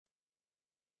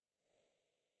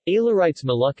Aelurites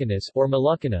melucanus, or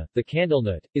melucana, the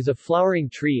candlenut, is a flowering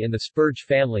tree in the spurge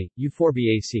family,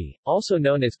 Euphorbiaceae, also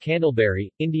known as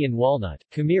candleberry, Indian walnut,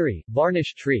 kamiri,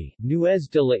 varnish tree, Nuez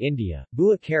de la India,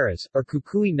 bua caras, or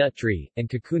kukui nut tree, and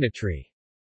kakuna tree.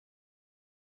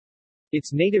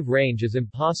 Its native range is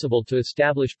impossible to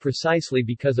establish precisely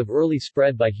because of early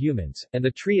spread by humans, and the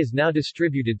tree is now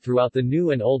distributed throughout the New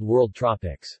and Old World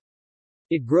tropics.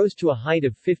 It grows to a height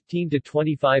of 15 to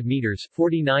 25 meters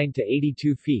 49 to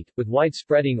 82 feet, with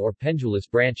wide-spreading or pendulous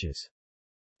branches.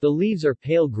 The leaves are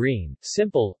pale green,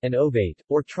 simple, and ovate,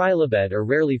 or trilobed or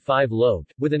rarely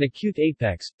five-lobed, with an acute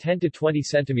apex, 10 to 20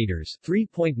 centimeters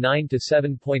 3.9 to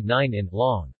 7.9 in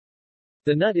long.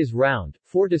 The nut is round,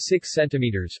 4 to 6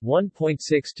 centimeters 1.6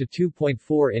 to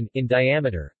 2.4 in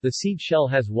diameter. The seed shell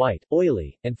has white,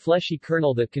 oily, and fleshy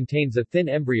kernel that contains a thin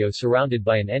embryo surrounded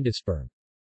by an endosperm.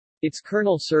 Its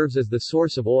kernel serves as the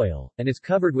source of oil, and is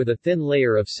covered with a thin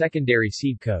layer of secondary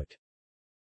seed coat.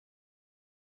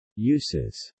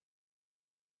 Uses.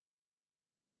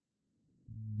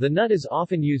 The nut is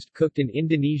often used cooked in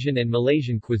Indonesian and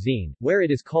Malaysian cuisine, where it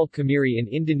is called kamiri in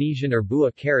Indonesian or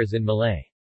bua caras in Malay.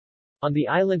 On the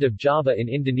island of Java in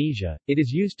Indonesia, it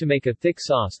is used to make a thick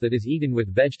sauce that is eaten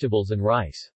with vegetables and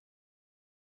rice.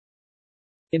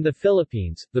 In the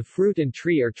Philippines, the fruit and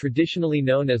tree are traditionally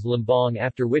known as lambong,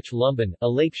 after which Lumban, a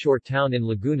lakeshore town in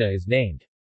Laguna, is named.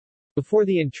 Before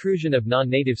the intrusion of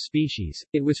non-native species,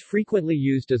 it was frequently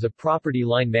used as a property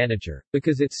line manager,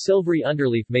 because its silvery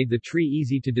underleaf made the tree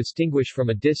easy to distinguish from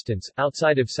a distance.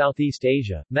 Outside of Southeast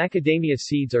Asia, macadamia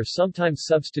seeds are sometimes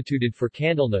substituted for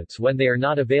candlenuts when they are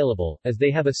not available, as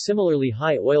they have a similarly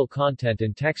high oil content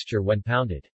and texture when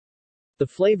pounded. The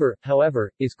flavor,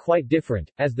 however, is quite different,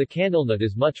 as the candlenut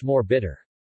is much more bitter.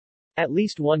 At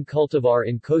least one cultivar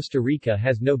in Costa Rica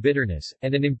has no bitterness,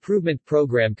 and an improvement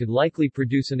program could likely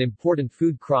produce an important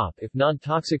food crop if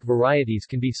non-toxic varieties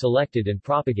can be selected and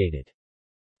propagated.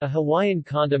 A Hawaiian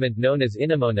condiment known as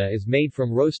inamona is made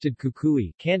from roasted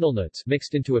kukui candlenuts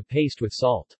mixed into a paste with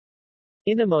salt.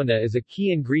 Inamona is a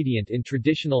key ingredient in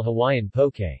traditional Hawaiian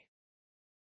poke.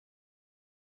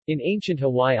 In ancient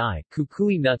Hawaii,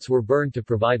 kukui nuts were burned to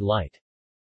provide light.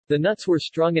 The nuts were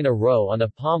strung in a row on a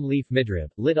palm leaf midrib,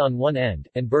 lit on one end,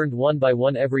 and burned one by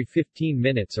one every 15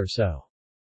 minutes or so.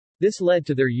 This led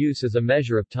to their use as a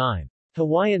measure of time.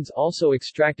 Hawaiians also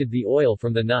extracted the oil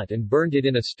from the nut and burned it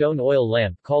in a stone oil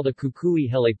lamp called a kukui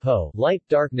hele po, light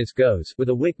darkness goes, with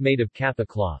a wick made of kapa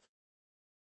cloth.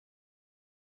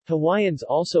 Hawaiians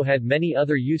also had many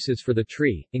other uses for the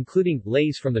tree, including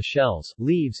leis from the shells,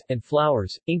 leaves, and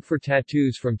flowers, ink for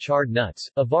tattoos from charred nuts,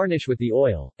 a varnish with the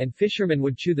oil, and fishermen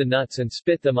would chew the nuts and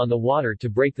spit them on the water to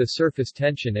break the surface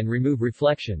tension and remove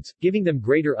reflections, giving them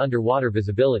greater underwater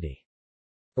visibility.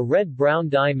 A red-brown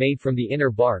dye made from the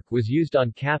inner bark was used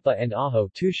on kapa and aho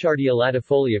Tushardia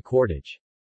latifolia cordage.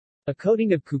 A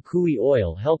coating of kukui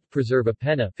oil helped preserve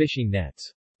apena fishing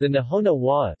nets. The Nahona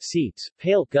Wa'a seats,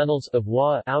 pale gunnels of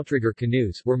Wa'a outrigger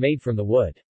canoes were made from the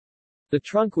wood. The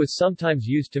trunk was sometimes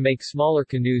used to make smaller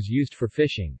canoes used for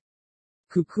fishing.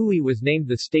 Kukui was named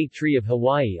the state tree of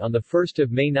Hawaii on 1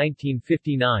 May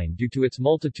 1959 due to its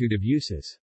multitude of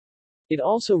uses. It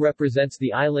also represents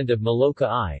the island of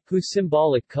Molokai, whose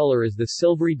symbolic color is the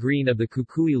silvery green of the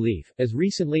kukui leaf. As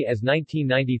recently as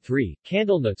 1993,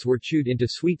 candlenuts were chewed into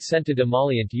sweet-scented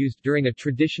emollient used during a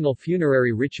traditional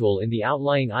funerary ritual in the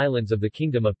outlying islands of the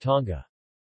Kingdom of Tonga.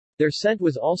 Their scent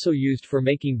was also used for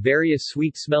making various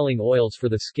sweet-smelling oils for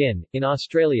the skin. In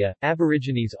Australia,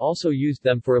 Aborigines also used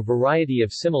them for a variety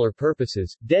of similar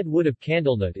purposes. Dead wood of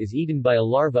candlenut is eaten by a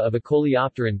larva of a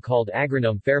coleopteran called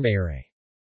Agronome fermeare.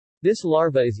 This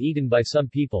larva is eaten by some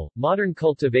people. Modern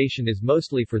cultivation is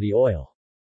mostly for the oil.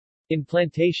 In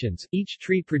plantations, each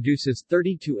tree produces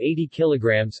 30 to 80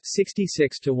 kilograms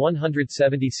 66 to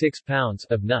 176 pounds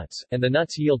of nuts, and the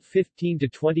nuts yield 15 to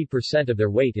 20% of their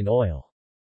weight in oil.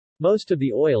 Most of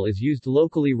the oil is used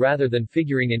locally rather than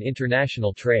figuring in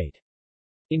international trade.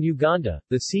 In Uganda,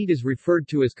 the seed is referred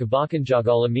to as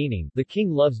kabakanjagala, meaning, the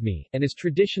king loves me, and is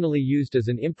traditionally used as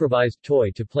an improvised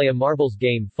toy to play a marbles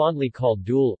game fondly called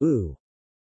dul.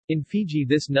 In Fiji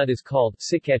this nut is called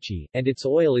sikechi, and its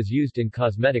oil is used in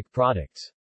cosmetic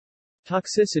products.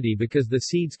 Toxicity. Because the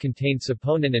seeds contain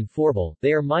saponin and forsol,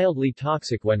 they are mildly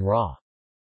toxic when raw.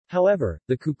 However,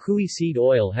 the kukui seed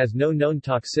oil has no known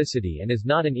toxicity and is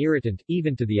not an irritant,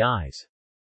 even to the eyes.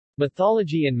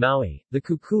 Mythology in Maui, the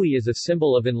kukui is a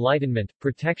symbol of enlightenment,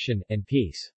 protection, and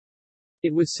peace.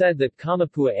 It was said that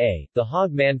Kamapua, the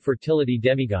hog-man fertility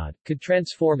demigod, could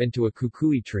transform into a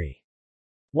kukui tree.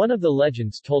 One of the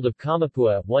legends told of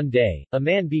Kamapua, one day, a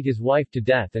man beat his wife to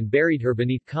death and buried her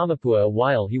beneath Kamapua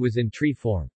while he was in tree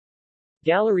form.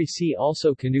 Gallery. See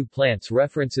also Canoe plants.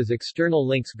 References. External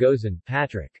links. Gozan,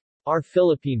 Patrick. R.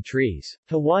 Philippine trees.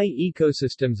 Hawaii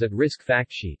ecosystems at risk.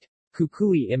 Factsheet.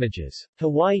 Kukui images.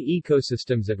 Hawaii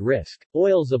ecosystems at risk.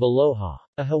 Oils of Aloha.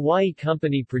 A Hawaii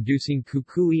company producing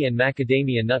kukui and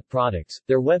macadamia nut products.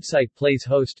 Their website plays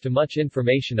host to much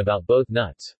information about both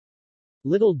nuts.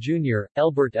 Little Jr.,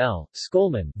 Elbert L.,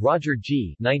 Skolman, Roger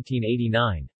G.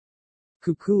 1989.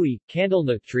 Kukui,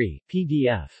 Candlenut Tree,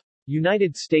 PDF.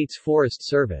 United States Forest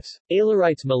Service.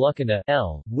 Aelurites Malukana,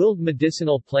 L., Willed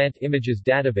Medicinal Plant Images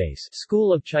Database,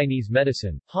 School of Chinese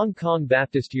Medicine, Hong Kong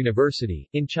Baptist University,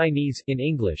 in Chinese, in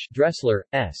English, Dressler,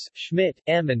 S., Schmidt,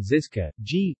 M. and Zizka,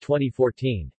 G.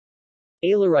 2014.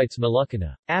 Aelurites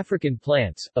Malukana. African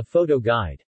Plants, A Photo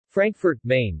Guide. Frankfurt,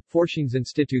 Maine,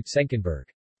 Forschungsinstitut Senckenberg.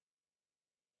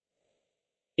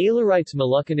 Aelurites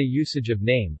Malukana. Usage of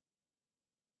name.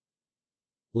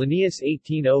 Linnaeus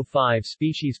 1805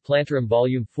 Species Plantarum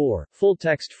Volume 4, full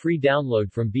text free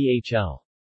download from BHL.